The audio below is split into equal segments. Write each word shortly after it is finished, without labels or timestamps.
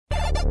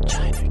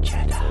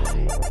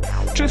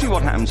Truthfully,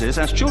 what happens is,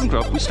 as children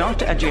grow up, we start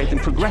to educate them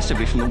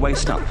progressively from the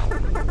waist up.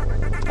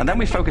 And then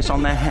we focus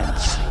on their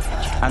heads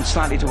and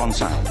slightly to one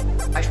side.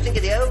 I think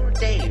in the old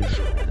days,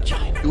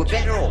 you were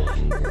better off.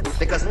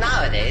 Because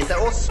nowadays, they're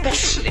all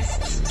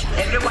specialists.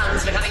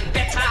 Everyone's becoming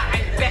better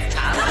and better.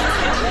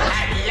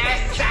 And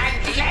less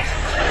and less.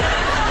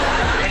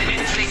 And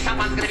eventually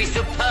someone's going to be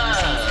superb.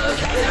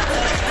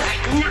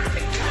 And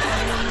nothing.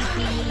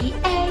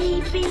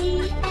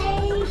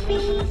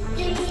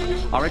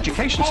 Our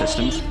education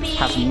system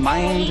has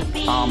mined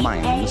our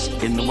minds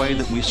in the way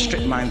that we've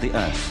strip mined the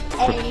earth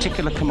for a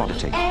particular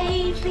commodity.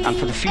 And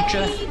for the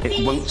future,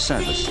 it won't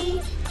serve us.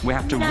 We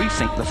have to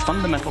rethink the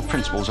fundamental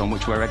principles on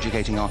which we're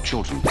educating our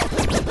children.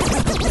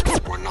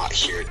 We're not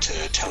here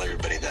to tell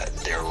everybody that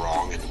they're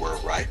wrong and we're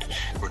right.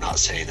 We're not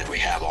saying that we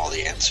have all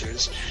the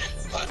answers,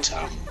 but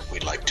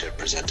we'd like to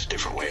present a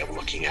different way of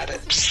looking at it.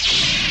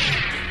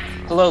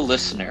 Hello,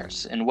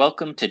 listeners, and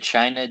welcome to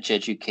China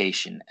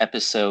Jeducation,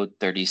 episode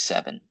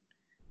 37.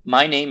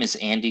 My name is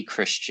Andy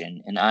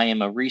Christian, and I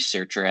am a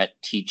researcher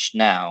at Teach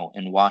Now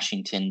in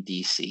Washington,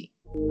 D.C.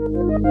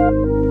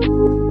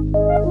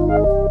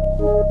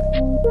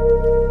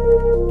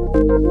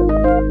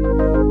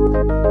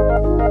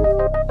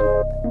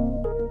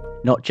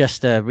 Not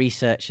just a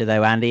researcher,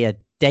 though, Andy, a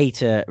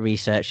data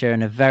researcher,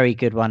 and a very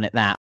good one at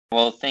that.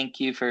 Well, thank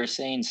you for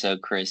saying so,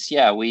 Chris.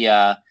 Yeah, we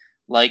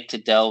like to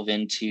delve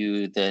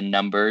into the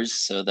numbers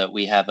so that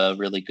we have a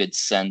really good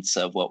sense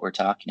of what we're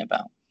talking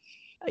about.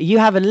 You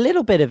have a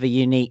little bit of a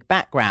unique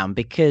background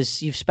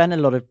because you've spent a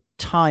lot of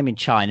time in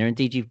China.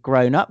 Indeed, you've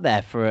grown up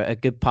there for a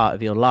good part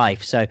of your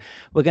life. So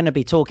we're going to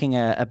be talking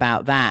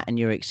about that and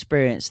your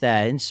experience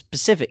there, and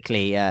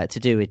specifically to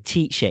do with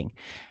teaching.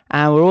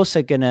 And we're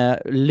also going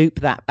to loop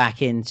that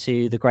back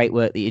into the great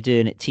work that you're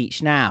doing at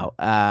Teach Now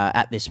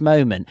at this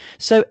moment.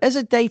 So as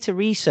a data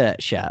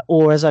researcher,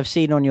 or as I've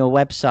seen on your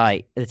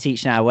website, the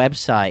Teach Now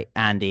website,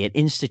 Andy, an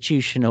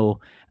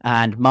institutional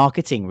and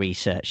marketing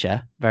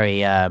researcher,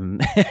 very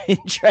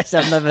interesting.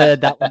 I've never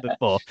heard that one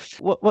before.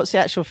 What's the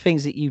actual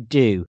things that you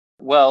do?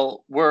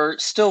 Well, we're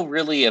still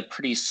really a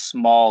pretty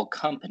small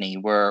company.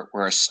 We're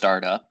a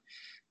startup.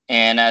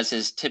 And as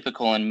is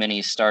typical in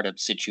many startup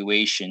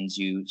situations,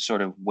 you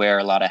sort of wear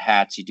a lot of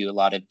hats. You do a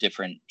lot of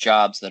different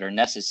jobs that are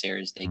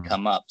necessary as they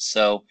come up.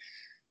 So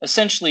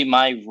essentially,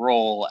 my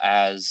role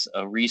as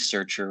a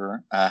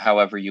researcher,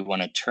 however you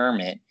want to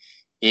term it,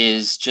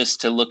 is just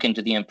to look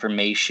into the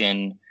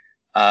information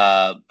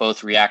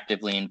both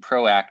reactively and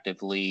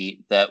proactively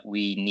that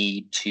we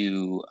need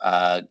to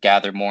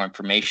gather more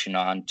information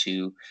on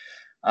to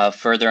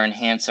further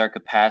enhance our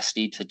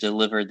capacity to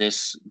deliver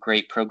this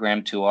great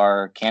program to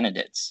our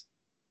candidates.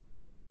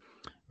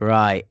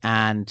 Right.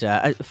 And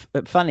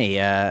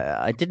funny,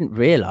 I didn't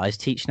realize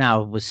Teach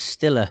Now was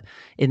still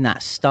in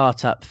that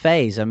startup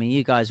phase. I mean,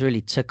 you guys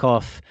really took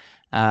off,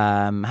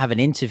 having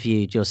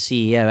interviewed your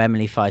CEO,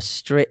 Emily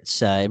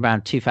Feiss-Stritz,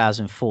 around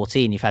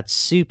 2014. You've had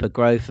super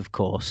growth, of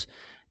course,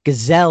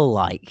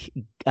 gazelle-like,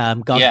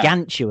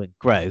 gargantuan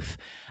growth.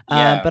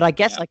 But I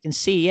guess I can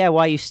see,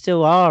 why you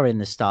still are in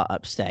the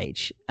startup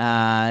stage.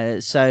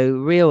 So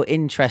real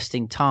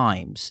interesting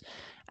times.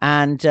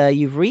 And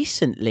you've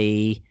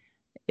recently,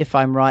 if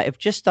I'm right, have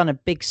just done a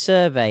big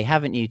survey,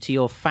 haven't you, to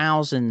your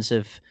thousands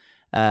of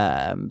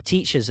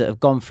teachers that have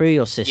gone through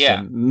your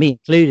system, me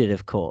included,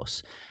 of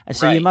course. And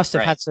so you must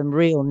have had some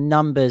real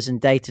numbers and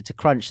data to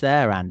crunch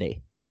there,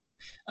 Andy.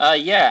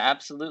 Yeah,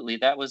 absolutely.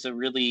 That was a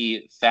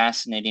really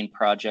fascinating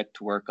project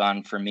to work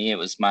on for me. It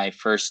was my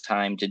first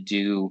time to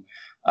do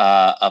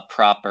a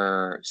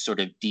proper sort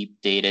of deep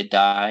data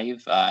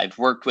dive. I've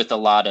worked with a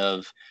lot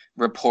of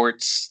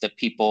reports that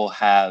people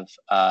have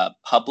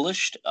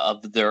published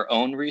of their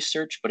own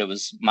research, but it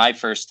was my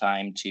first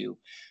time to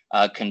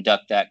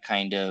conduct that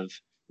kind of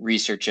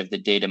research of the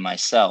data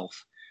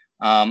myself.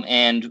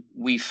 And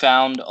we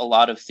found a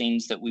lot of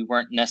things that we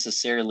weren't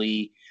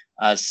necessarily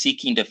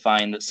seeking to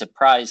find that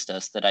surprised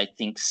us, that I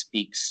think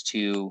speaks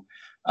to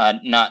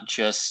not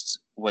just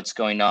what's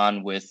going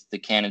on with the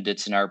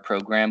candidates in our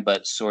program,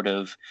 but sort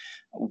of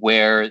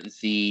where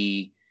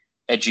the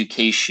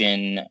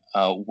education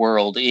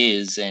world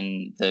is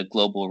and the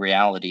global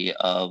reality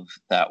of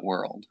that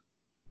world.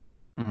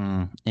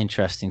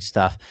 Interesting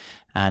stuff.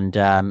 And,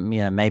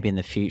 maybe in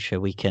the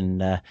future we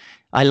can,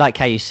 I like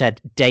how you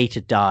said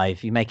data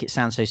dive. You make it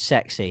sound so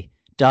sexy,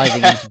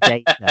 diving into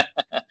data.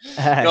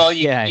 Well,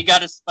 you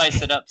got to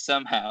spice it up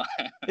somehow.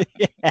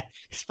 Yeah,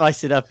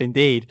 spice it up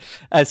indeed.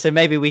 So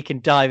maybe we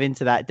can dive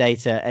into that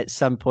data at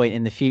some point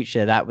in the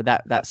future.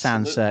 That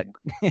sounds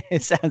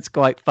it sounds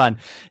quite fun.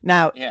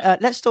 Now,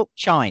 let's talk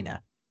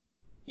China.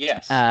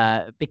 Yes.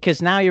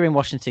 Because now you're in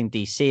Washington,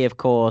 D.C., of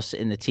course,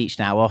 in the Teach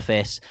Now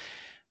office.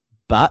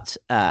 But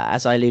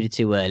as I alluded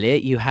to earlier,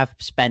 you have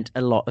spent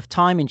a lot of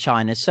time in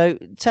China. So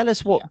tell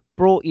us what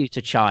brought you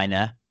to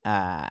China,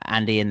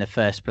 Andy, in the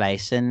first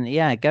place. And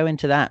go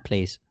into that,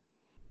 please.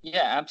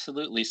 Yeah,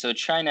 absolutely. So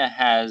China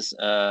has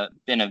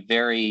been a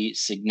very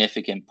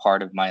significant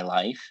part of my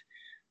life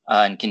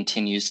and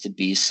continues to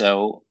be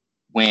so.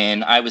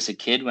 when I was a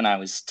kid, when I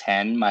was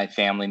 10, my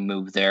family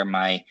moved there.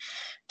 My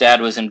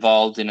dad was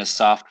involved in a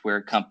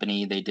software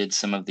company. They did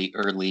some of the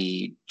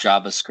early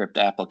JavaScript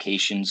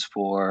applications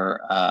for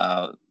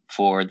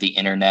the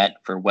internet,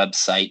 for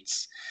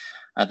websites.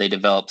 They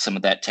developed some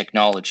of that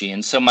technology.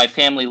 And so my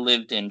family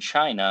lived in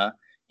China,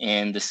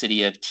 in the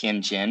city of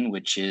Tianjin,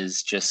 which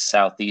is just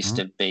southeast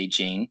of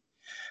Beijing.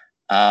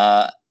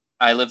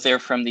 I lived there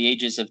from the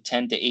ages of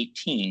 10 to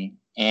 18.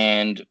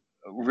 And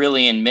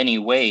really, in many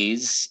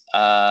ways,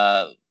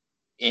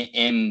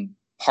 in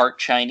part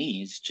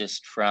Chinese,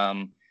 just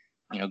from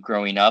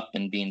growing up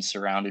and being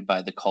surrounded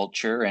by the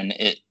culture, and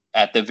it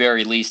at the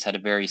very least had a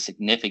very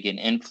significant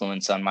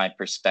influence on my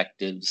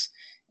perspectives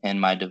and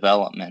my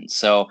development.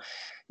 So,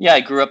 yeah,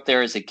 I grew up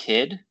there as a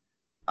kid,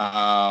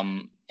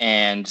 and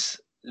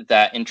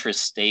that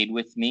interest stayed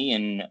with me.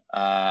 And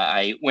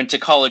I went to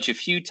college a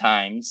few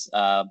times,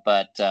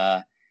 but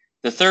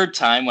the third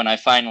time, when I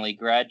finally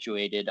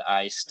graduated,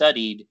 I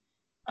studied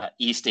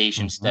East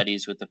Asian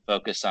studies with a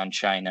focus on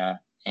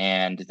China.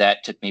 And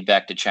that took me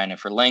back to China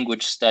for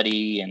language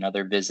study and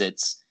other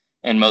visits.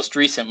 And most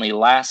recently,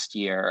 last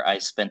year, I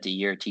spent a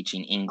year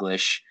teaching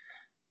English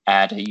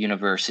at a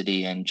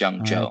university in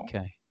Zhengzhou.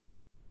 Okay.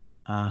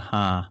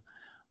 Uh-huh.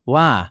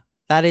 Wow.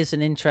 That is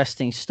an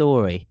interesting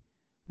story.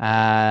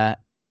 And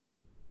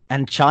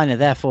China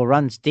therefore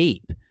runs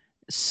deep.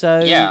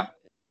 So yeah.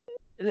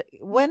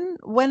 When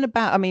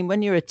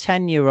you're a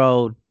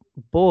 10-year-old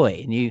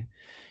boy and you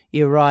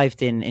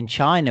arrived in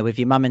China with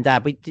your mum and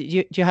dad, do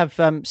you have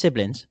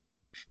siblings?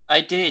 I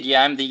did.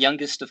 Yeah, I'm the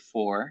youngest of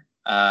four.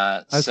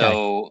 Okay.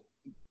 So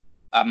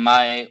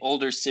my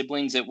older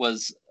siblings, it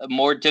was a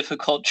more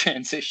difficult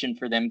transition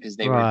for them because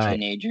they were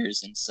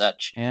teenagers and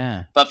such.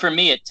 Yeah. But for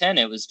me at 10,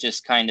 it was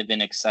just kind of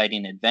an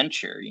exciting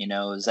adventure. It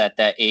was at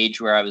that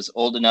age where I was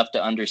old enough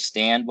to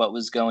understand what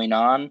was going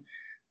on,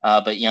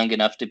 but young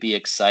enough to be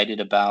excited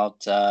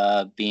about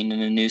being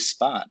in a new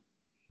spot.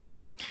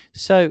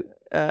 So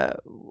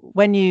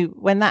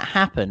when that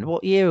happened,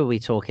 what year are we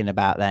talking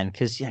about then?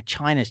 Because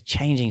China's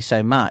changing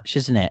so much,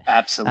 isn't it?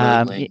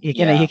 Absolutely.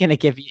 You're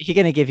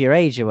gonna give your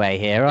age away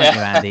here, aren't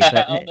you, Andy?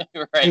 But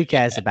right. Who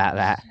cares about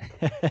that?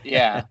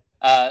 Yeah.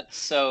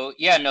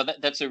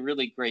 That's a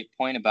really great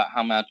point about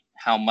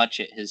how much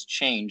it has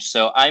changed.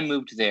 So I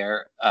moved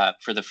there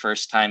for the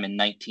first time in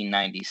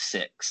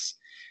 1996.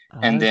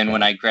 And then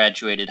when I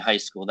graduated high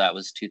school, that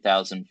was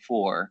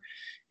 2004.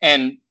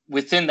 And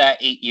within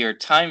that 8-year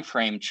time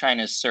frame,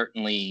 China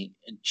certainly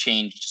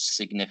changed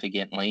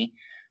significantly.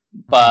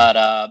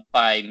 But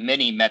by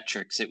many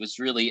metrics, it was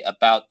really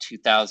about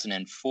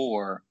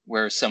 2004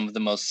 where some of the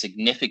most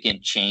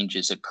significant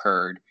changes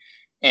occurred.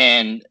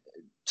 And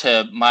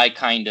to my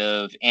kind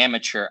of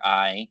amateur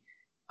eye,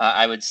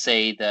 I would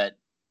say that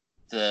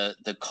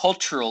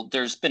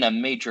there's been a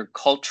major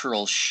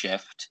cultural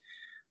shift,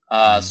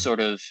 sort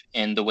of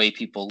in the way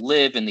people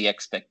live and the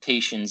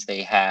expectations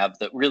they have,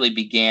 that really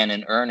began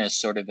in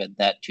earnest sort of at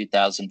that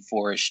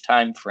 2004-ish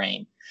time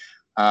frame.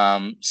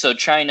 So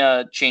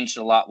China changed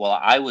a lot while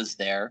I was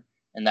there,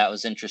 and that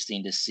was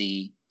interesting to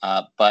see.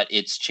 But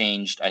it's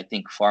changed, I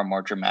think, far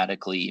more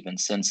dramatically even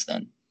since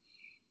then.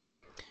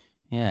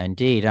 Yeah,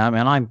 indeed. I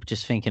mean, I'm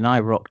just thinking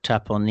I rocked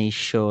up on these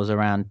shores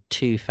around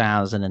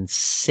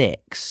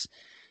 2006.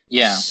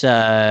 Yeah. So,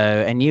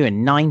 and you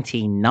in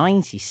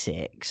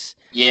 1996.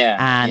 Yeah.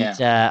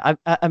 And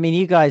I mean,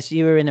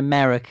 you were in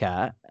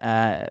America,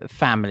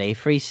 family,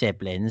 3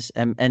 siblings,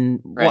 and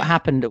what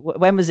happened?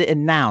 When was it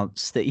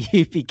announced that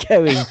you'd be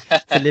going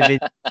to live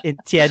in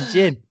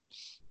Tianjin?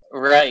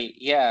 Right.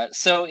 Yeah.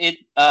 So it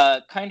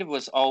kind of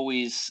was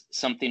always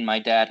something my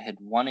dad had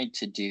wanted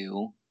to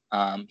do.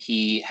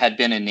 He had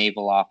been a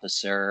naval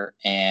officer,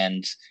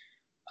 and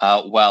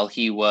while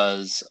he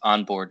was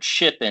on board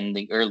ship in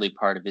the early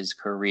part of his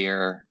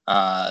career,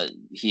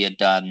 he had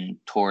done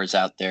tours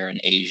out there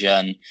in Asia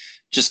and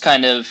just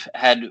kind of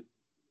had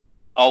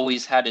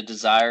always had a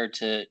desire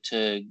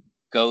to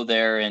go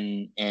there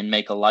and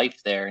make a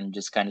life there and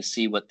just kind of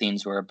see what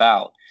things were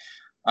about.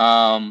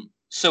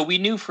 So we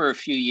knew for a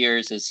few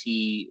years as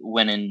he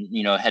went and,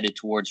 headed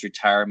towards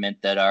retirement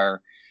that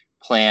our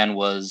plan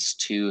was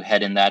to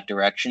head in that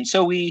direction.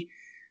 So we,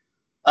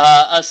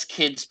 us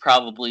kids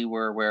probably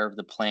were aware of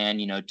the plan,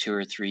 2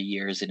 or 3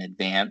 years in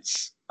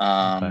advance.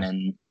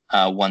 And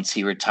once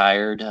he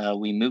retired,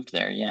 we moved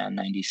there. Yeah, in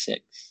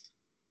 96.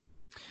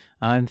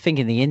 I'm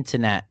thinking the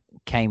internet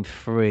came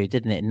through,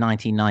 didn't it, in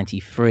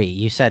 1993?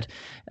 You said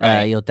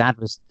your dad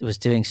was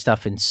doing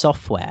stuff in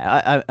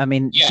software. I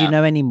mean, do you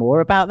know any more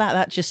about that?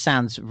 That just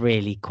sounds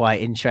really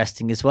quite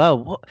interesting as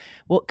well.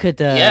 What could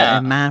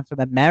a man from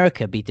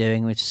America be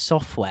doing with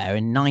software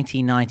in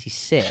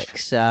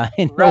 1996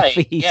 in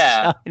Northeast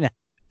China?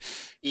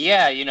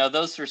 Yeah,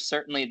 those were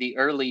certainly the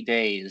early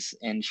days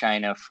in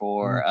China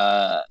for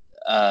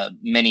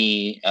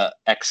many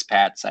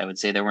expats. I would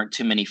say there weren't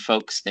too many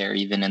folks there,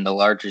 even in the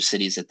larger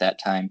cities at that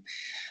time.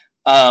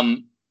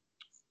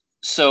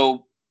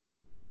 So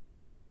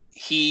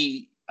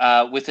he,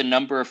 with a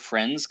number of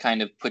friends,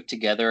 kind of put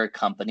together a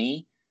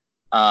company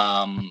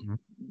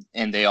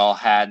and they all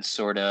had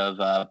sort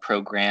of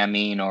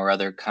programming or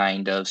other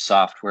kind of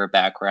software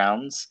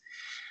backgrounds.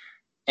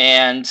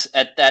 And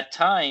at that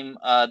time,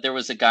 there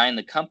was a guy in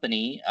the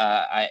company.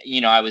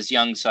 I was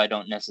young, so I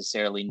don't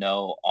necessarily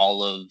know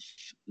all of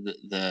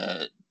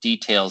the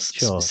details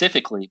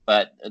specifically,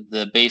 but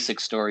the basic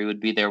story would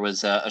be there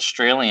was an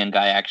Australian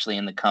guy actually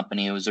in the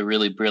company who was a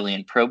really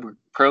brilliant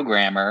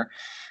programmer,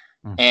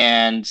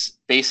 and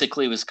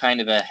basically was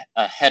kind of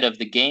ahead of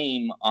the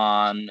game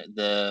on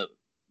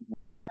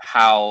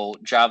how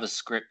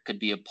JavaScript could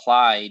be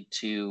applied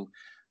to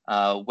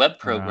web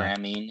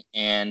programming.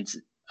 And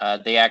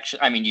they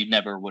actually, I mean, you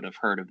never would have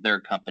heard of their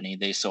company.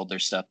 They sold their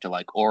stuff to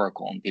like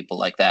Oracle and people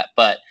like that.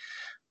 But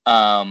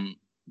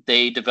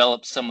they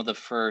developed some of the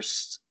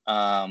first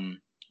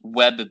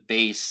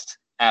web-based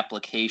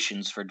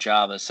applications for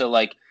Java. So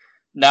like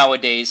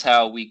nowadays,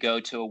 how we go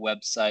to a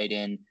website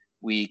and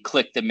we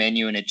click the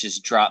menu and it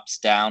just drops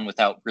down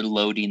without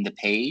reloading the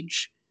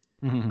page.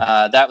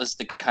 That was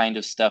the kind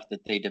of stuff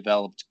that they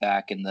developed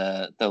back in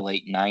the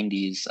late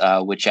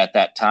 90s, which at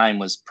that time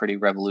was pretty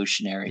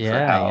revolutionary for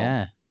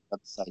how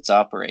websites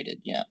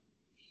operated. Yeah.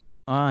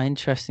 Oh,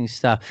 interesting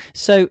stuff.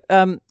 So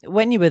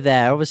when you were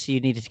there, obviously you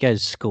needed to go to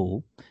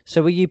school.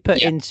 So were you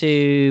put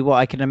into what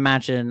I can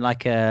imagine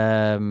like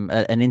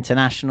an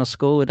international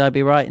school? Would I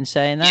be right in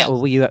saying that?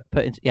 Or were you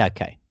put into... Yeah,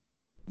 okay.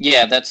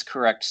 Yeah, that's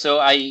correct. So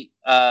I,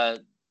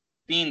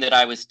 being that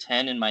I was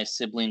 10 and my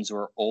siblings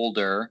were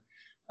older,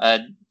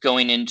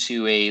 going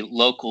into a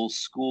local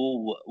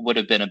school would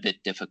have been a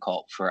bit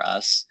difficult for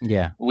us.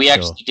 Yeah, we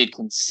actually did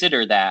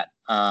consider that,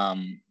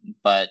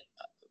 but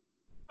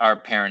our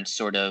parents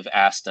sort of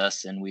asked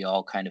us, and we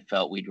all kind of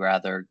felt we'd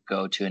rather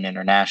go to an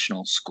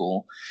international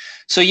school.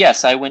 So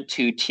yes, I went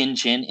to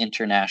Tianjin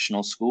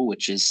International School,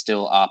 which is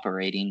still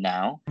operating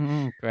now.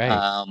 Great.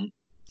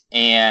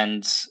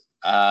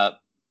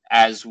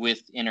 As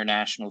with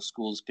international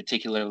schools,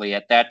 particularly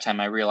at that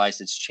time, I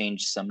realize it's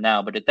changed some now,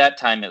 but at that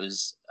time it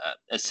was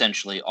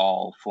essentially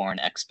all foreign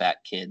expat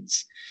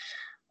kids.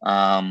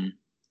 In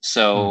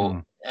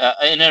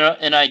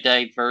a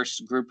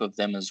diverse group of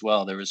them as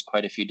well. There was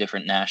quite a few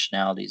different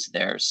nationalities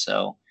there.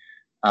 So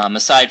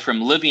aside from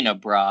living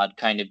abroad,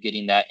 kind of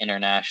getting that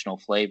international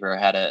flavor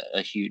had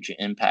a huge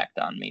impact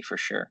on me for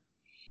sure.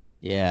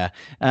 Yeah.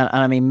 And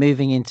I mean,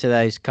 moving into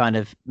those kind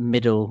of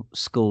middle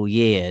school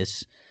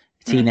years,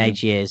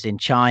 teenage years in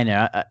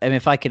China, I mean,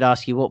 if I could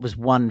ask you, what was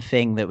one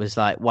thing that was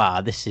like, wow,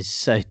 this is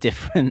so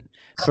different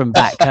from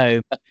back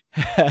home?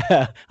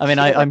 I mean,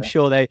 I'm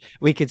sure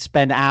we could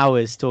spend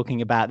hours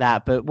talking about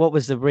that, but what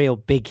was the real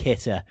big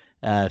hitter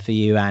for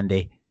you,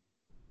 Andy?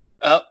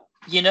 I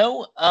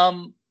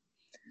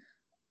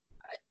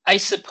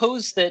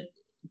suppose that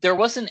there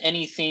wasn't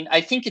anything.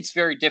 I think it's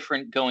very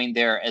different going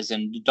there as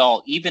an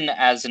adult. Even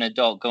as an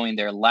adult going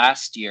there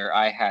last year,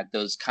 I had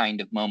those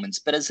kind of moments.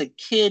 But as a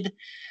kid,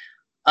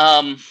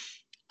 I'm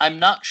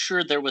not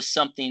sure there was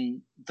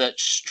something that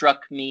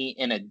struck me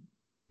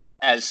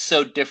as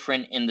so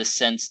different in the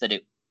sense that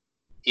it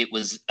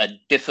was a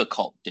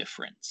difficult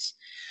difference.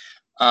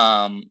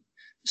 But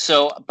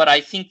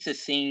I think the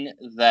thing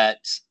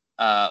that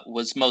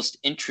was most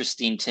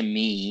interesting to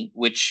me,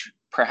 which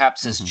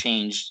perhaps has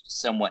changed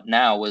somewhat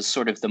now, was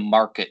sort of the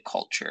market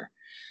culture.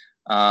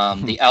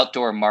 The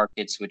outdoor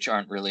markets, which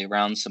aren't really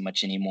around so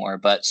much anymore,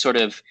 but sort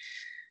of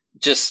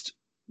just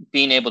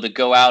being able to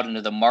go out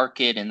into the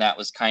market, and that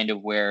was kind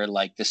of where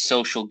like the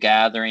social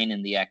gathering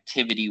and the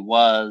activity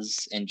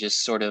was, and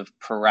just sort of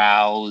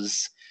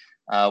peruse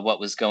what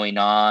was going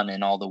on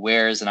and all the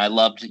wares. And I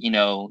loved,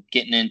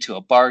 getting into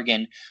a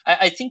bargain.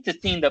 I think the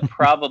thing that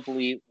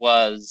probably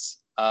was,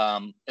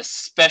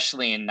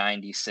 especially in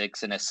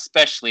 96 and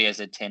especially as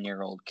a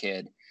 10-year-old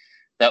kid,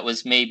 that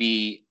was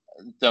maybe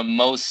the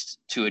most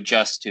to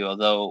adjust to,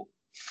 although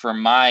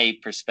from my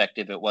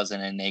perspective, it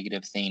wasn't a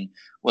negative thing,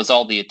 was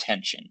all the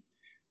attention.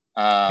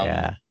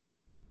 I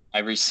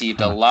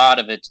received a lot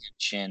of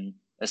attention,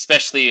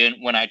 especially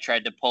when I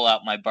tried to pull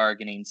out my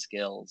bargaining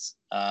skills.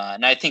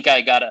 And I think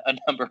I got a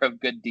number of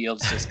good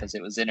deals just because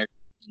it was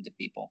entertaining to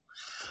people.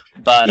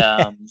 But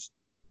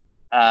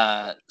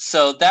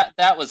so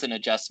that was an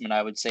adjustment,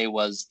 I would say,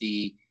 was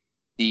the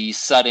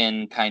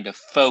sudden kind of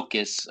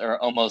focus,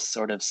 or almost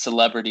sort of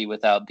celebrity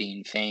without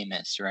being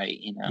famous, right?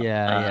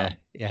 Yeah.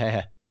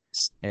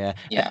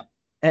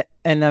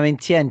 And I mean,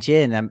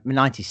 Tianjin,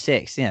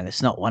 96.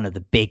 It's not one of the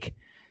big.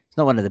 It's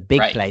not one of the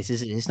big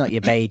places. It's not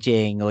your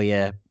Beijing or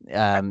your,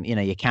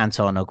 your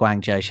Canton or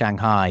Guangzhou,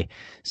 Shanghai.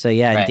 So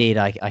indeed,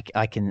 I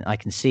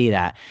can see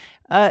that.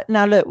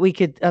 Now, look, we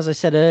could, as I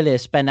said earlier,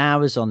 spend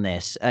hours on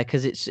this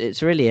because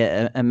it's really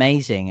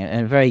amazing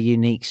and a very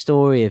unique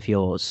story of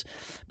yours.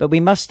 But we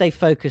must stay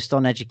focused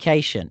on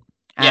education.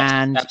 Yes,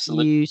 and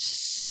absolutely. You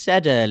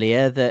said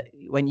earlier that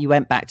when you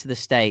went back to the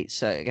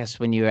States, I guess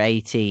when you were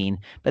 18,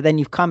 but then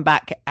you've come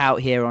back out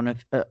here on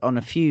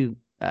a few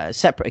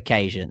separate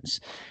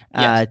occasions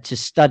to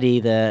study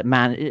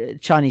the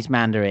Chinese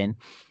Mandarin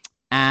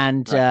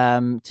and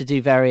to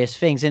do various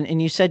things.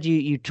 And you said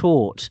you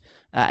taught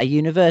at a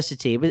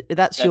university.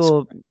 That's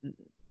your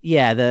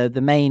yeah,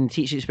 the main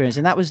teaching experience,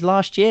 and that was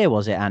last year,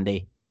 was it,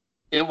 Andy?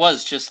 It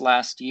was just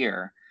last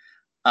year.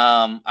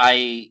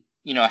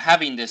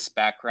 Having this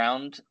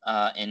background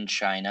in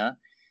China,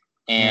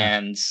 Yeah.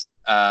 and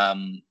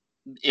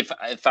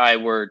if I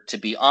were to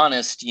be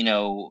honest,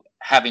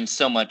 having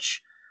so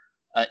much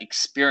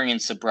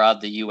experience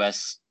abroad, the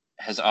U.S.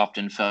 has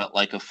often felt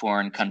like a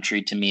foreign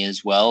country to me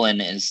as well,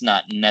 and is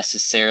not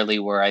necessarily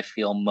where I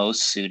feel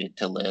most suited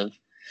to live.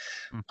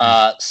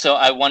 Mhm. So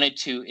I wanted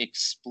to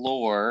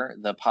explore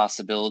the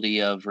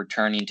possibility of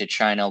returning to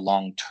China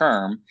long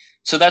term.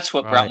 So that's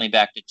what brought Right. me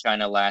back to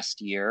China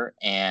last year,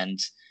 and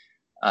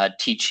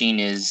teaching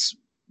is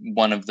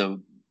one of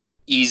the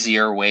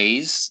easier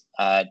ways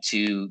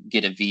to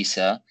get a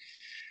visa.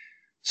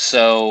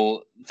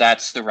 So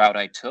that's the route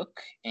I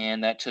took,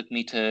 and that took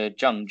me to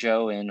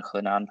Zhengzhou in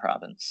Henan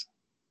province.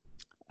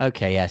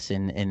 Okay, yes,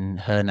 in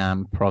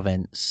Henan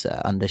province,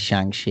 under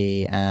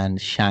Shaanxi and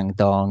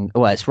Shandong.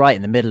 Well, it's right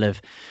in the middle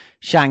of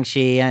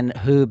Shaanxi and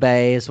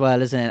Hubei as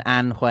well, isn't it?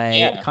 Anhui,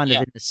 Yeah, kind of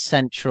yeah, in the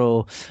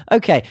central.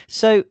 Okay,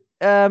 so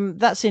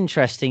that's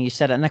interesting. You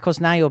said it, and of course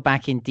now you're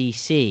back in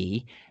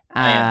DC,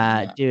 I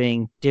am. Yeah.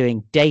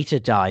 doing data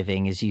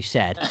diving, as you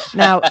said.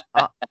 Now,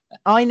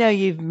 I know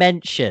you've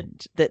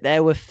mentioned that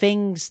there were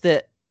things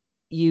that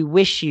you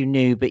wish you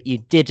knew but you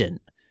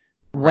didn't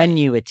when Right.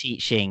 you were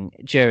teaching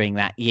during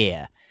that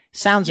year.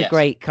 Sounds a Yes.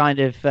 great kind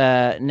of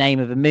name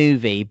of a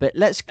movie, but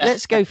let's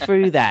go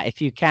through that if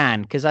you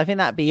can, because I think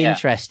that'd be Yeah.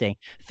 interesting.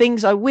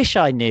 Things I wish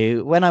I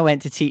knew when I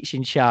went to teach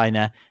in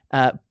China,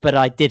 but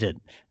I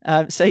didn't.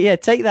 So yeah,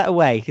 take that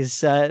away,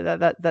 because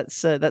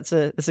that's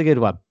a good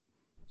one.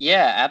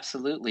 Yeah,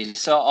 absolutely.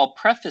 So I'll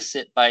preface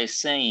it by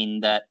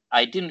saying that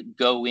I didn't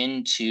go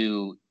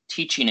into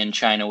teaching in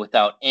China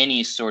without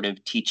any sort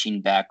of teaching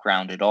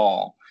background at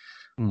all.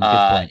 Good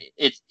point.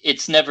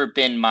 It's never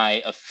been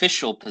my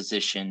official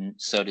position,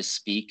 so to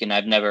speak, and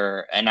I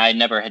never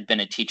had been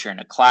a teacher in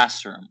a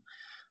classroom.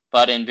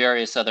 But in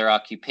various other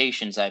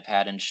occupations I've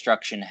had,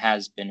 instruction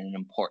has been an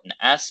important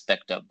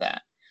aspect of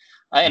that.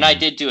 And I Mm,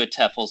 did do a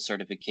TEFL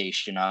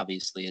certification,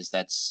 obviously, as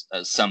that's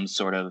some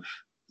sort of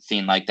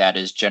thing like that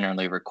is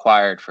generally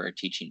required for a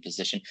teaching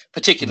position, hmm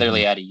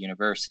particularly at a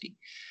university.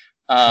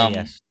 Oh Um,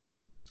 yes.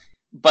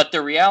 but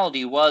the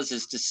reality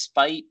is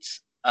despite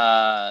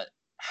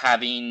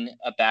having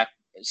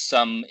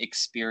some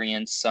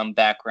experience, some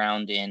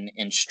background in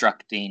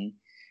instructing,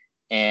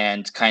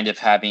 and kind of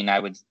having,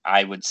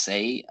 I would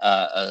say,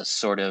 a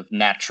sort of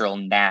natural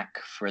knack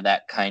for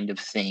that kind of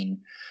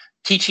thing,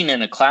 teaching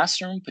in a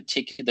classroom,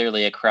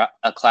 particularly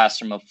a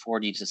classroom of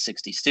 40 to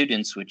 60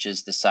 students, which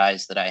is the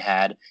size that I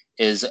had,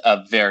 is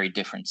a very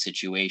different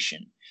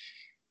situation.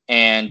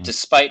 And Mm,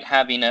 despite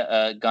having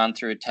gone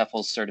through a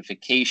TEFL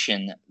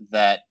certification,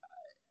 that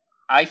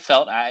I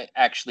felt I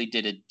actually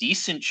did a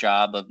decent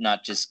job of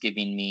not just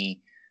giving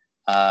me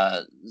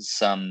uh,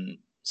 some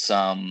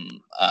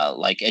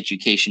like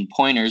education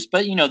pointers,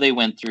 but they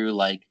went through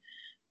like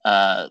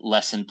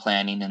lesson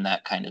planning and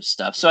that kind of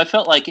stuff. So I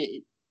felt like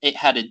it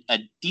had a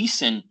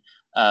decent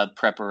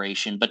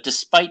preparation. But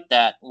despite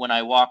that, when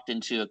I walked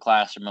into a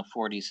classroom of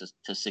 40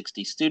 to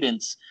 60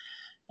 students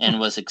and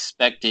was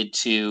expected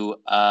to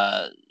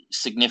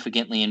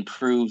significantly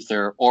improve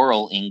their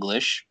oral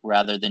English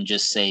rather than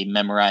just say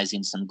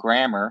memorizing some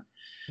grammar,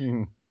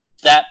 mm,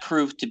 that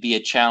proved to be a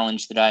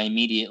challenge that I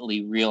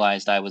immediately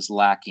realized I was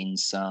lacking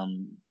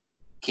some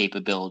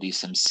capability,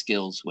 some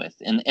skills with.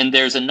 And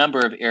there's a number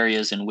of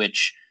areas in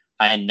which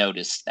I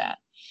noticed that.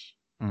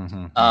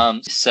 mm-hmm.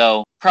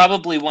 So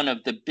probably one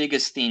of the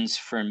biggest things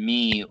for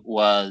me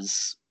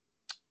was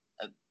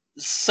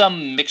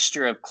some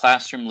mixture of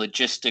classroom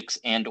logistics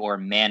and or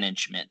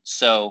management.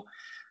 So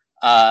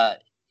uh,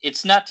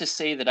 it's not to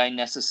say that I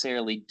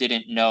necessarily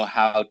didn't know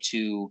how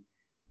to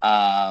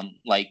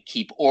like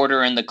keep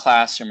order in the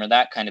classroom or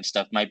that kind of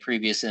stuff. My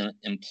previous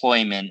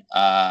employment,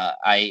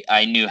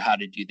 I knew how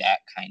to do that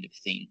kind of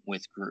thing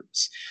with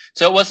groups.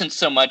 So it wasn't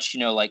so much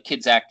like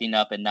kids acting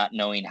up and not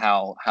knowing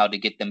how to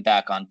get them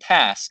back on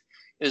task.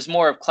 It was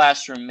more of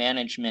classroom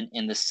management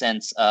in the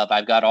sense of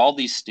I've got all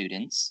these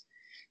students,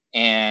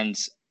 and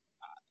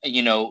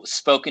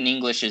spoken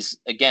English is,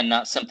 again,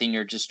 not something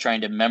you're just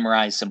trying to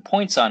memorize some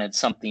points on. It's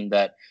something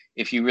that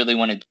if you really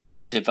want to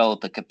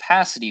develop a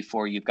capacity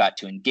for, you've got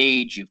to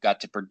engage, you've got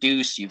to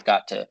produce, you've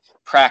got to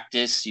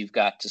practice, you've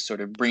got to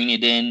sort of bring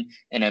it in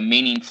a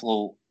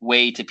meaningful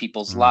way to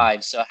people's Mm,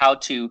 lives. So how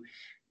to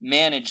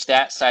manage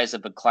that size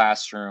of a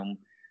classroom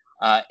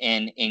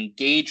and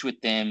engage with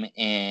them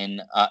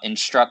in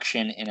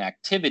instruction and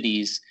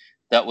activities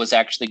that was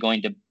actually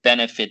going to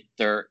benefit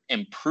their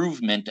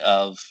improvement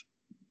of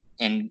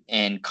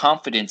and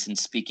confidence in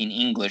speaking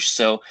English.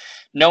 So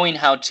knowing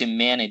how to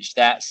manage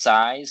that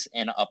size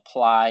and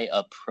apply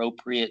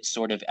appropriate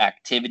sort of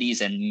activities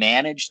and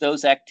manage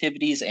those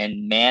activities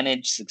and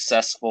manage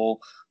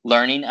successful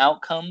learning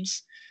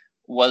outcomes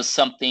was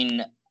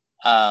something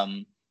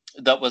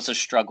that was a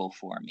struggle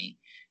for me.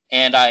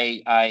 And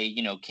I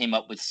came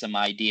up with some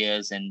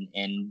ideas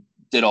and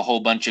did a whole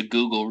bunch of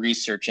Google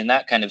research and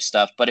that kind of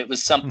stuff, but it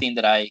was something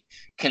that I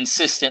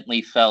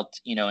consistently felt,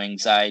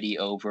 anxiety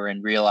over,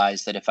 and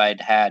realized that if I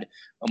had had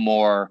a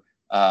more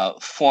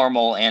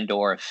formal and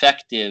or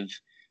effective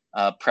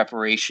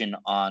preparation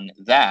on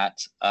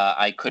that,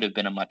 I could have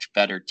been a much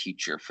better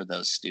teacher for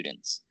those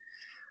students.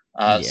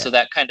 So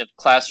that kind of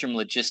classroom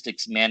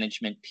logistics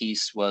management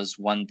piece was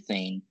one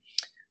thing.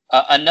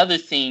 Another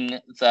thing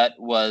that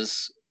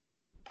was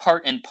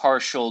part and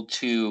partial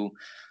to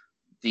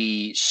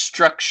the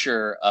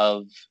structure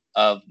of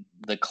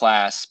the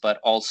class, but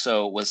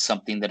also was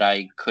something that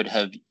I could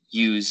have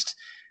used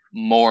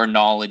more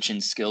knowledge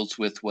and skills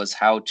with, was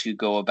how to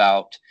go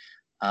about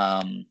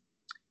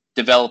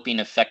developing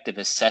effective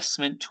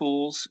assessment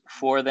tools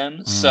for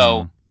them.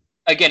 So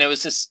again, it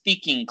was a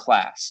speaking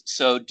class,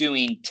 so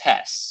doing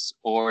tests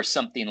or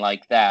something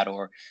like that,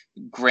 or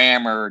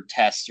grammar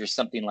tests or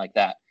something like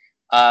that,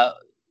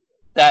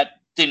 that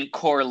didn't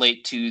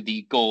correlate to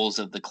the goals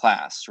of the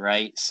class,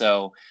 right?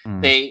 So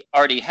they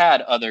already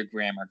had other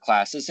grammar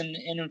classes, and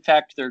in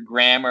fact, their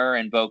grammar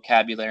and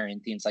vocabulary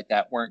and things like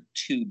that weren't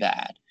too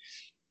bad.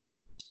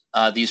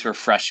 These were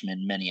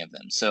freshmen, many of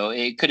them, so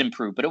it could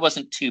improve, but it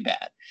wasn't too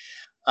bad.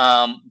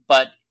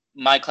 But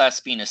my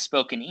class being a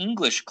spoken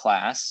English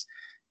class,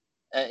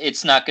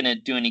 it's not going to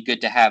do any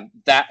good to have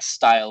that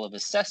style of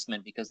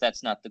assessment, because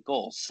that's not the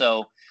goal.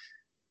 So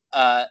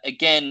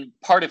again,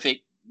 part of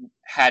it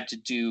had to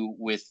do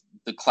with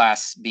the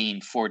class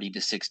being 40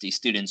 to 60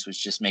 students,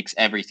 which just makes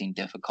everything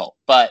difficult.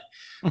 But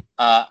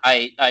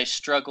I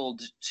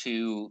struggled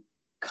to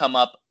come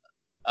up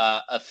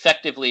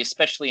effectively,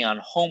 especially on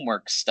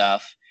homework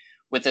stuff,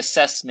 with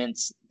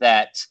assessments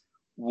that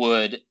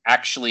would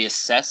actually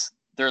assess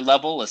their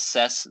level,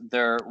 assess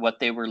what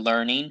they were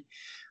learning,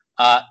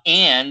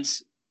 and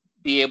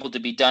be able to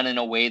be done in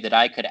a way that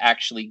I could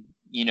actually,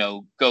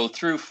 go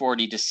through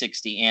 40 to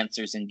 60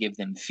 answers and give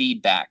them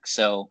feedback.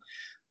 So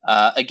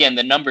again,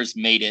 the numbers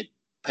made it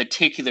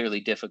particularly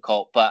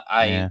difficult, but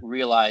I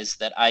realized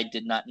that I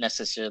did not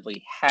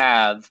necessarily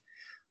have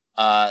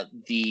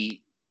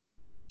the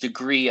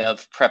degree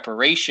of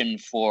preparation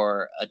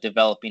for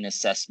developing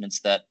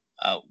assessments that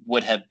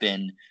would have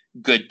been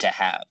good to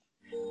have.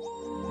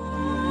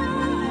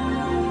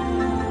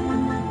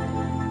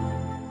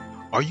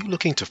 Are you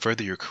looking to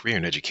further your career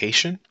in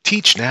education?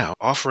 Teach Now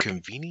offers a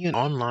convenient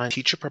online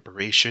teacher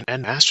preparation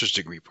and master's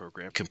degree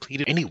program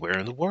completed anywhere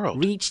in the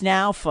world. Reach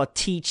now for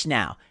Teach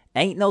Now.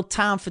 Ain't no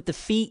time for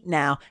defeat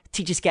now.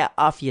 Teachers get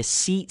off your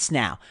seats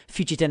now.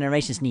 Future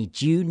generations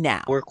need you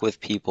now. Work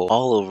with people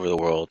all over the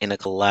world in a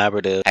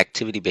collaborative,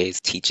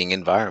 activity-based teaching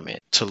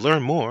environment. To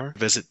learn more,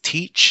 visit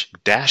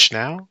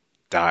teach-now.edu.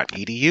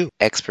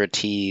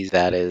 Expertise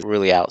that is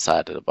really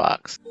outside of the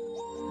box.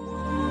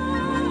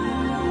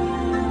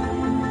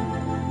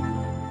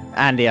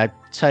 Andy, I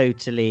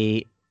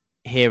totally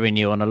hearing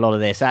you on a lot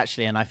of this,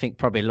 actually, and I think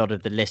probably a lot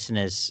of the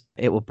listeners,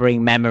 it will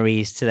bring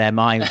memories to their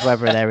minds,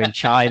 whether they're in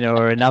China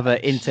or another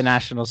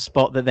international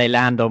spot that they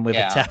land on with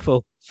a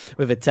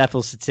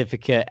TEFL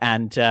certificate.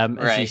 And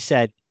as you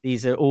said,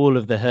 these are all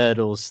of the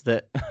hurdles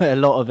that a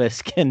lot of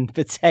us can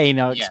pertain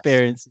our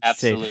experience to.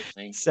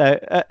 Absolutely. So,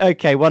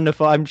 okay,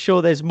 wonderful. I'm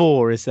sure there's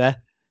more, is there?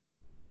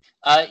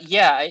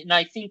 And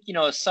I think,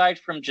 aside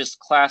from just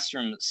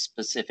classroom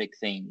specific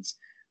things,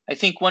 I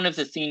think one of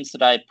the things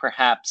that I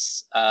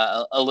perhaps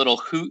a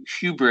little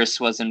hubris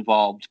was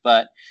involved,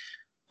 but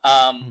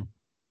I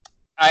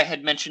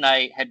had mentioned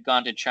I had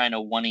gone to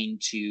China wanting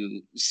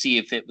to see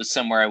if it was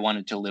somewhere I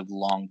wanted to live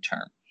long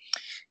term.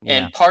 Yeah.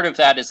 And part of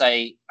that is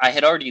I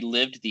had already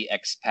lived the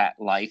expat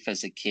life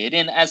as a kid.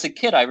 And as a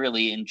kid, I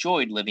really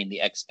enjoyed living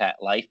the expat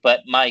life.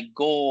 But my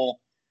goal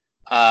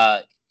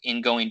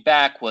in going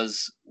back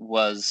was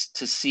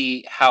to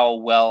see how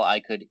well I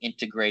could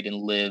integrate and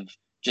live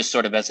just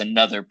sort of as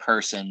another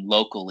person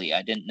locally.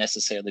 I didn't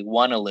necessarily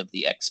want to live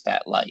the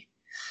expat life,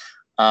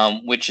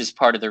 which is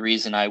part of the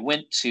reason I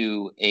went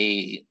to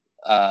a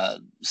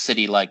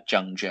city like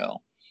Zhengzhou.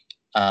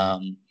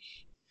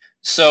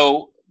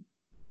 So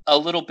a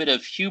little bit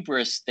of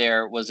hubris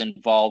there was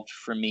involved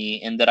for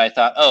me, in that I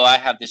thought, I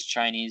have this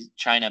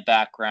China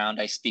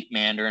background. I speak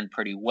Mandarin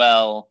pretty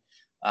well.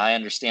 I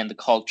understand the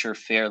culture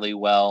fairly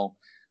well.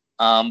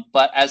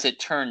 But as it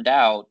turned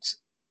out,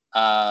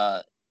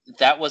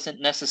 that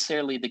wasn't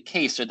necessarily the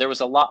case, or there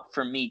was a lot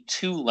for me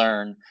to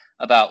learn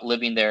about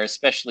living there,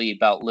 especially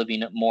about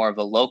living more of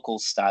a local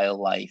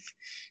style life.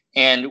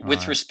 And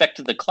with respect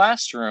to the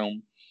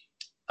classroom,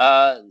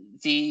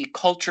 the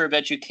culture of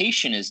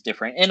education is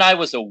different. And I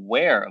was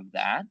aware of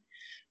that,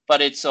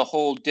 but it's a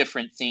whole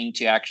different thing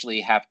to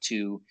actually have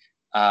to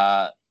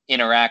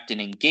interact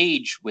and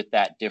engage with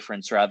that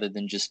difference rather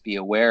than just be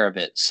aware of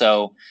it.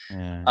 So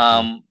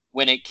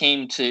when it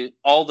came to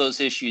all those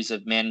issues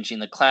of managing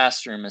the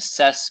classroom,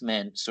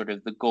 assessment, sort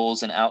of the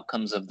goals and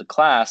outcomes of the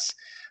class,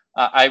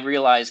 I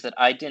realized that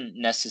I didn't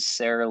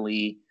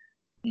necessarily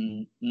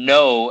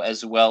know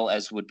as well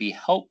as would be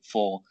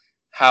helpful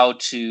how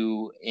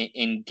to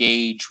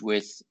engage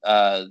with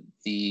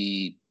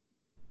the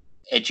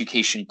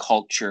education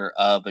culture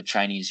of a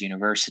Chinese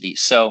university.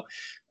 So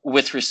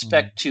with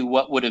respect to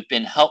what would have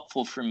been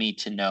helpful for me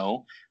to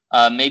know,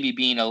 maybe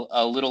being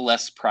a little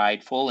less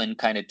prideful and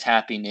kind of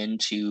tapping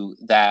into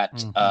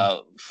that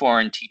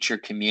foreign teacher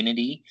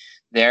community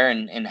there,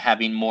 and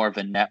having more of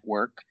a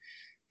network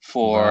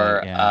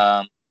for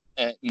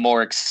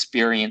more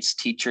experienced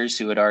teachers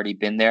who had already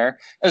been there,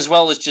 as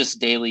well as just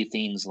daily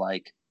things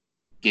like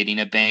getting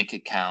a bank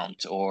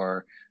account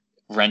or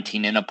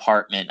renting an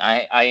apartment.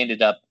 I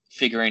ended up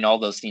figuring all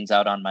those things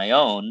out on my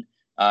own,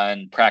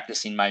 and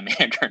practicing my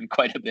Mandarin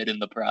quite a bit in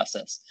the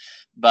process.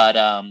 But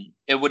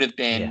it would have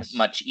been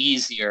much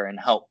easier and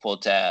helpful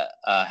to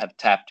have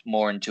tapped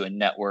more into a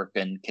network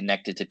and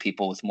connected to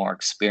people with more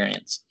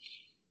experience.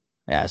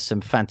 Yeah,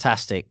 some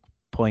fantastic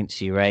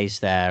points you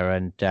raised there,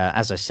 and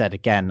as I said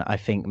again, I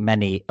think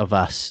many of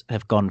us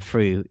have gone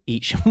through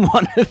each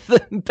one of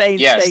them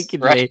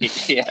painstakingly.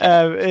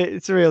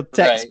 It's real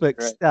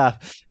textbook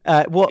stuff.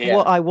 What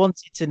I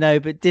wanted to know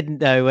but didn't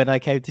know when I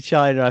came to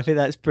China. I think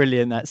that's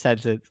brilliant, that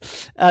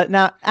sentence.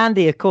 Now,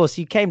 Andy, of course,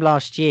 you came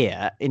last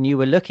year, and you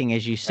were looking,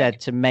 as you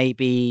said, to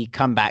maybe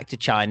come back to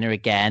China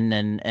again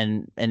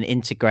and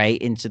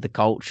integrate into the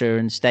culture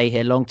and stay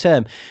here long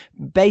term.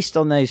 Based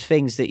on those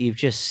things that you've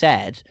just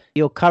said,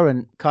 your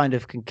current kind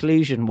of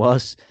conclusion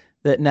was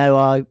that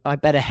no, I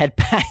better head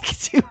back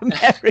to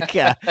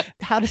America.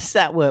 How does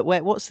that work?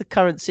 What's the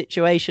current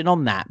situation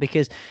on that?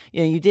 Because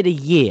you did a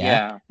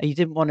year and you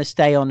didn't want to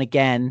stay on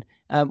again.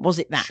 Was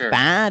it that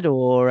bad,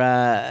 or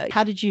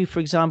how did you, for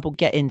example,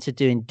 get into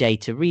doing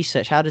data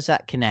research? How does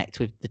that connect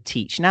with the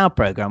Teach Now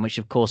program, which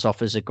of course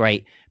offers a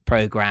great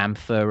program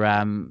for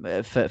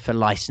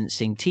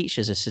licensing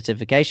teachers, a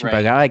certification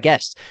program, I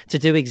guess, to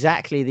do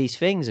exactly these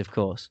things, of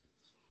course.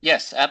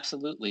 Yes,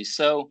 absolutely.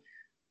 So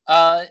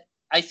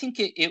I think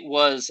it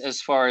was,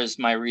 as far as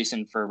my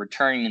reason for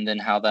returning, and then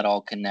how that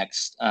all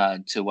connects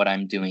to what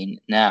I'm doing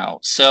now.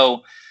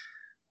 So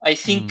I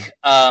think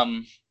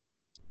I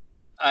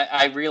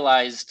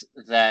realized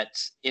that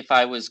if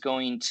I was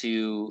going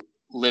to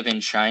live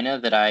in China,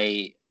 that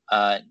I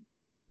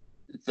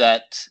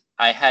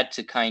had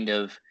to kind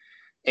of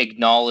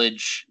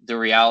acknowledge the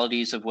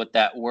realities of what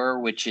that were,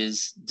 which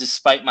is,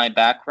 despite my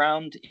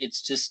background,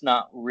 it's just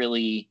not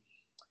really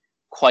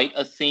quite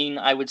a thing,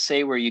 I would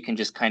say, where you can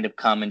just kind of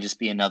come and just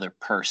be another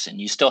person.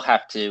 You still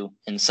have to,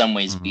 in some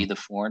ways, be the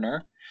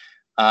foreigner.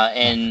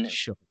 And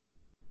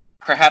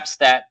perhaps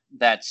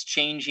that's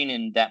changing,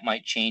 and that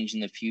might change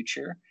in the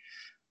future.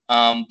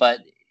 But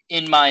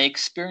in my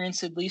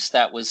experience, at least,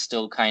 that was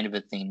still kind of a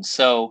thing.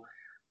 So,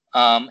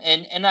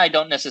 and I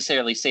don't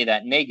necessarily say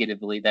that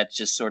negatively. That's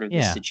just sort of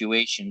the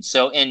situation.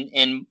 So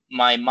in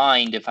my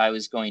mind, if I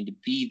was going to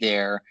be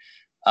there,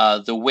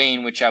 the way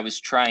in which I was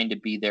trying to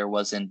be there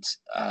wasn't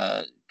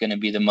going to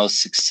be the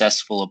most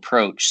successful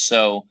approach.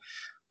 So,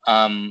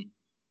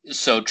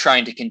 so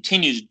trying to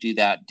continue to do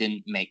that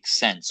didn't make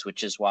sense,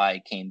 which is why I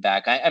came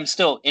back. I'm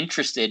still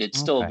interested. It's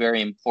still a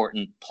very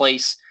important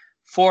place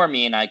for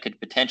me, and I could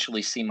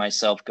potentially see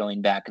myself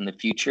going back in the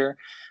future.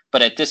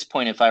 But at this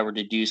point, if I were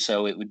to do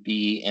so, it would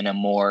be in a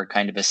more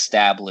kind of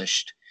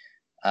established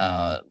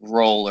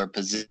role or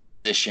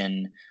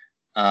position.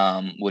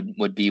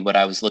 Would be what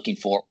I was looking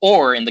for.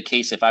 Or in the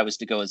case, if I was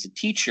to go as a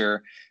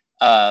teacher,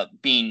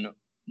 being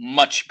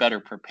much better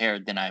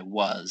prepared than I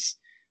was.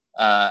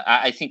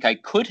 I think I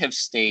could have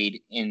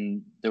stayed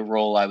in the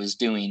role I was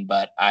doing,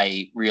 but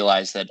I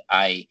realized that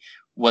I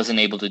wasn't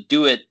able to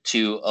do it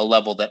to a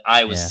level that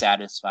I was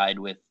satisfied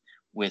with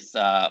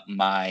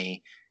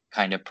my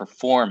kind of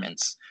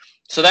performance.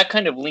 So that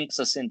kind of links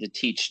us into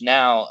Teach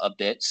Now a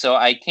bit. So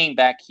I came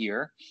back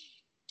here,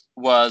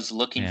 was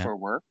looking for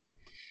work,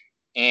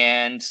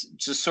 and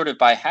just sort of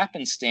by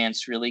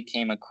happenstance really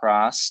came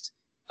across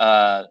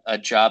a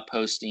job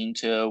posting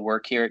to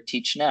work here at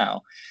Teach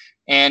Now.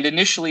 And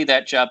initially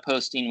that job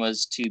posting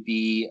was to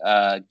be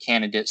a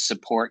candidate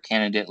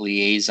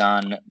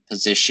liaison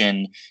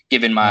position,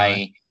 given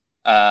my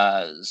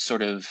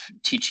sort of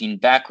teaching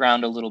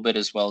background a little bit,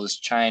 as well as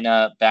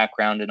China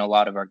background. And a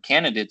lot of our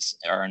candidates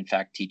are in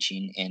fact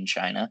teaching in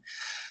China.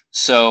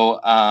 So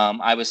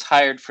I was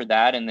hired for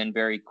that, and then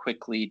very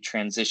quickly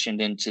transitioned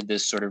into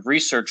this sort of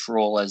research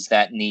role as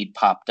that need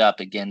popped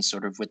up again,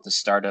 sort of with the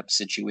startup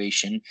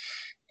situation.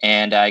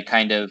 And I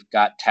kind of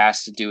got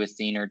tasked to do a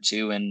thing or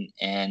two,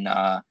 and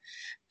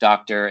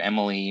Dr.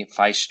 Emily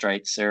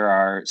Feistreitzer,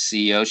 our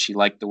CEO, she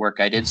liked the work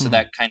I did. So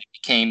that kind of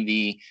became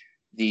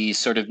the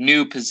sort of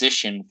new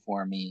position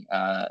for me.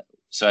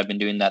 So I've been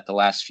doing that the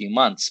last few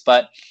months.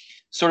 But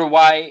sort of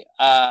why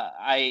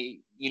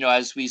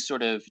as we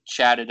sort of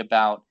chatted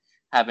about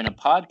having a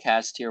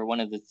podcast here, one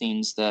of the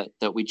things that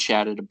we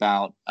chatted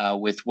about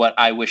with what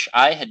I wish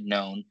I had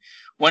known,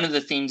 one of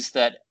the things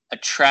that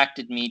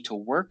attracted me to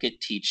work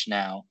at Teach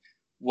Now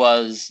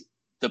was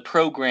the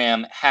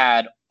program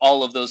had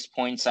all of those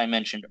points I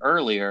mentioned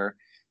earlier,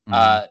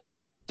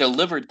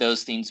 delivered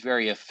those things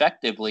very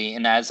effectively.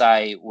 And as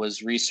I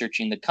was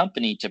researching the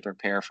company to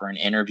prepare for an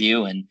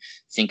interview and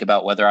think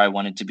about whether I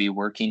wanted to be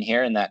working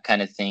here and that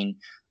kind of thing,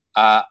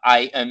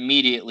 I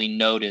immediately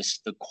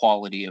noticed the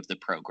quality of the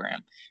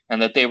program,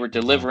 and that they were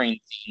delivering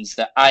things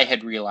that I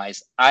had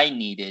realized I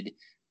needed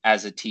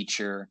as a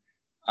teacher,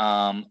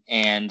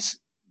 and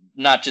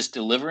not just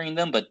delivering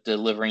them, but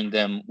delivering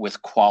them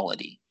with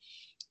quality.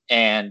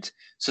 And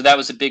so that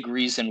was a big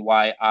reason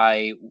why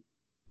I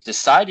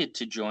decided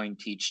to join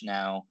Teach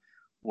Now,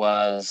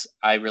 was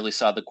I really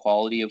saw the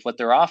quality of what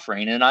they're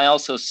offering. And I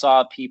also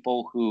saw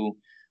people who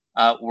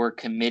were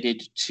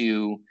committed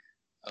to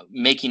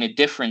making a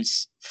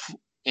difference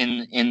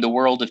in the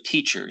world of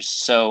teachers.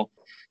 So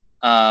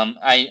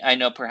I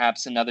know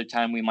perhaps another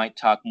time we might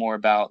talk more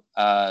about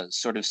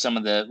sort of some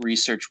of the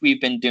research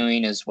we've been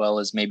doing, as well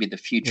as maybe the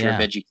future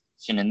of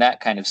education and that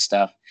kind of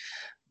stuff.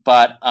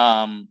 But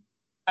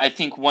I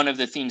think one of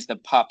the things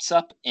that pops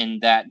up in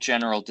that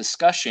general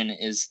discussion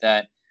is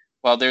that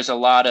while there's a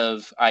lot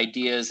of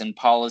ideas and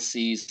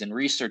policies and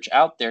research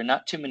out there,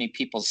 not too many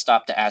people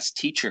stop to ask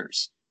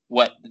teachers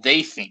what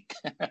they think.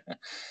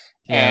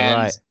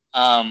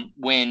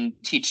 When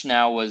Teach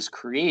Now was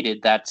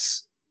created,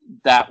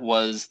 that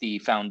was the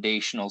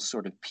foundational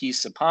sort of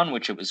piece upon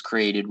which it was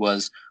created,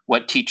 was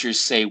what teachers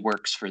say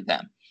works for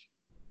them.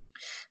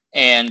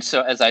 And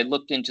so as I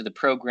looked into the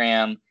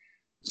program,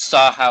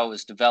 saw how it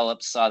was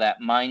developed, saw that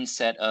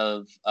mindset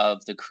of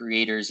the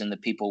creators and the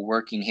people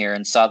working here,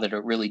 and saw that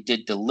it really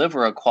did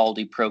deliver a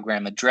quality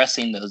program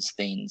addressing those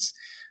things,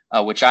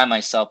 which I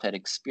myself had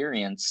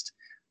experienced,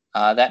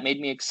 that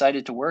made me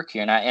excited to work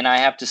here. And I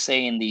have to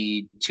say, in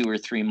the 2 or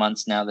 3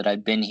 months now that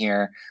I've been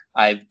here,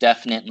 I've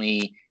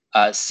definitely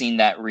seen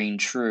that ring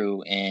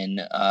true in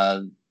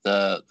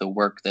the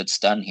work that's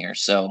done here.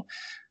 So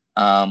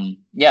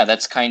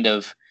that's kind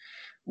of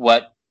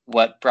what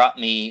brought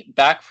me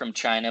back from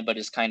China, but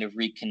is kind of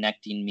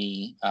reconnecting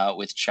me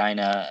with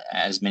China,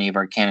 as many of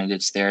our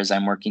candidates there, as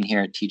I'm working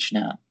here at Teach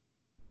Now.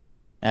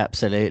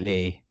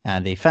 Absolutely,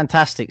 Andy.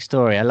 Fantastic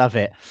story. I love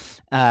it.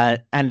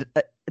 And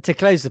to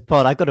close the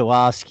pod, I've got to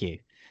ask you,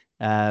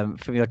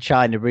 from your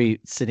China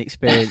roots and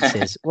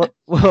experiences,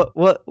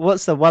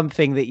 what's the one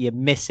thing that you're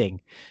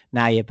missing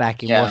now you're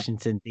back in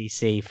Washington,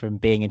 D.C. from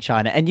being in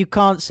China? And you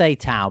can't say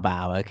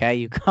Taobao, okay?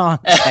 You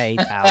can't say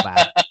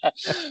Taobao.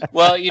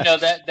 Well,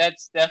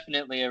 that's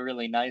definitely a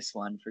really nice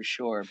one for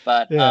sure.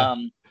 But,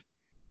 I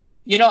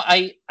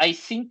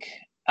think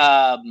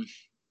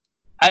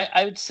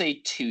I would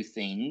say two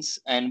things.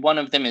 And one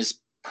of them is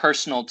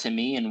personal to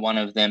me, and one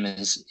of them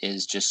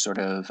is just sort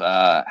of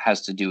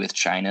has to do with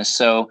China.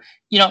 So,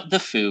 the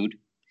food.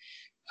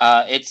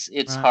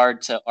 It's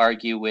hard to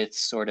argue with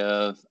sort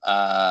of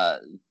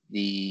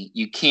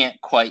you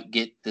can't quite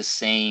get the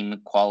same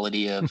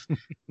quality of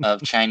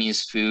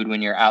Chinese food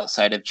when you're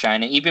outside of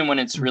China. Even when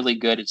it's really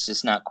good, it's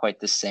just not quite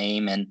the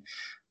same. And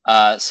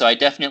so I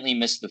definitely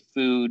miss the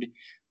food.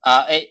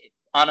 On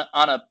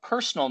a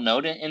personal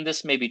note, and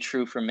this may be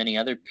true for many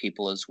other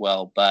people as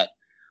well, but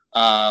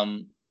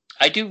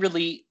I do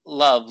really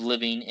love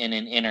living in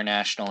an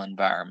international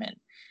environment.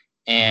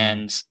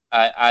 And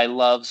I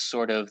love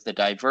sort of the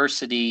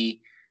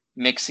diversity,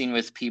 mixing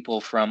with people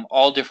from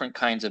all different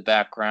kinds of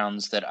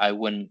backgrounds that I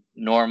wouldn't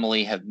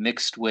normally have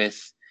mixed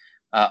with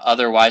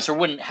otherwise, or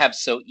wouldn't have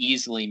so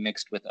easily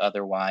mixed with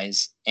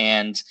otherwise.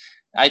 And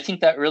I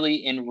think that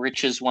really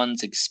enriches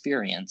one's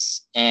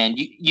experience. And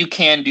you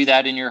can do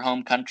that in your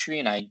home country,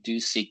 and I do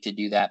seek to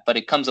do that, but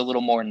it comes a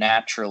little more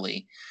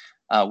naturally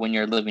when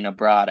you're living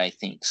abroad, I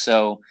think.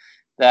 So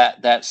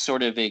that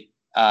sort of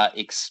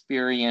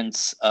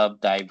experience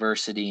of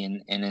diversity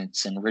and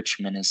its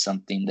enrichment is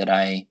something that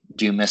I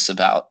do miss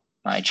about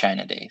my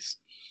China days.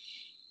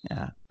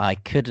 Yeah, I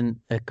couldn't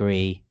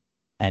agree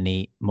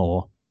any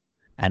more.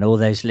 And all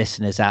those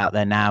listeners out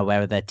there now,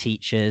 whether they're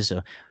teachers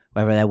or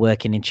whether they're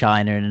working in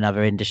China in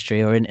another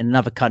industry or in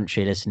another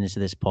country listening to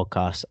this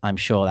podcast, I'm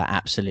sure that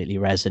absolutely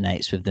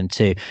resonates with them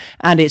too.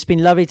 And it's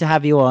been lovely to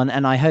have you on,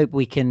 and I hope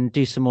we can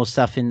do some more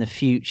stuff in the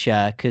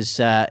future because,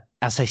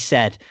 as I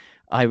said,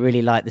 I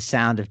really like the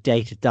sound of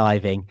data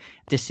diving.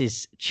 This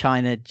is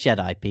China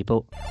Jedi,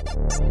 people.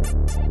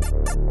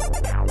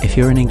 If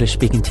you're an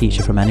English-speaking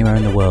teacher from anywhere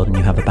in the world and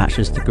you have a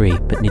bachelor's degree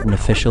but need an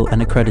official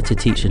and accredited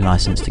teaching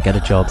license to get a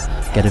job,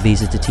 get a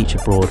visa to teach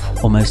abroad,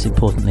 or most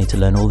importantly to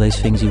learn all those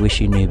things you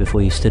wish you knew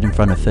before you stood in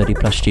front of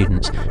 30-plus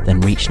students, then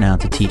reach now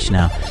to Teach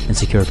Now and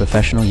secure a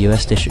professional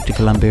US District of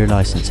Columbia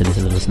license in as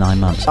little as 9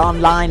 months.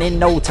 Online in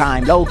no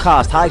time, low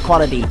cost, high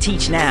quality.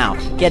 Teach Now.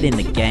 Get in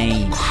the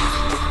game.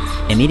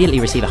 Immediately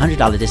receive a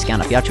 $100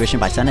 discount off your tuition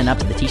by signing up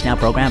to the Teach Now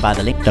program via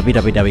the link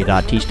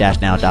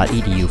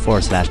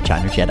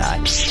www.teach-now.edu/China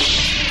Jedi.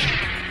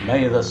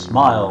 May the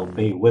smile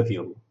be with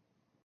you.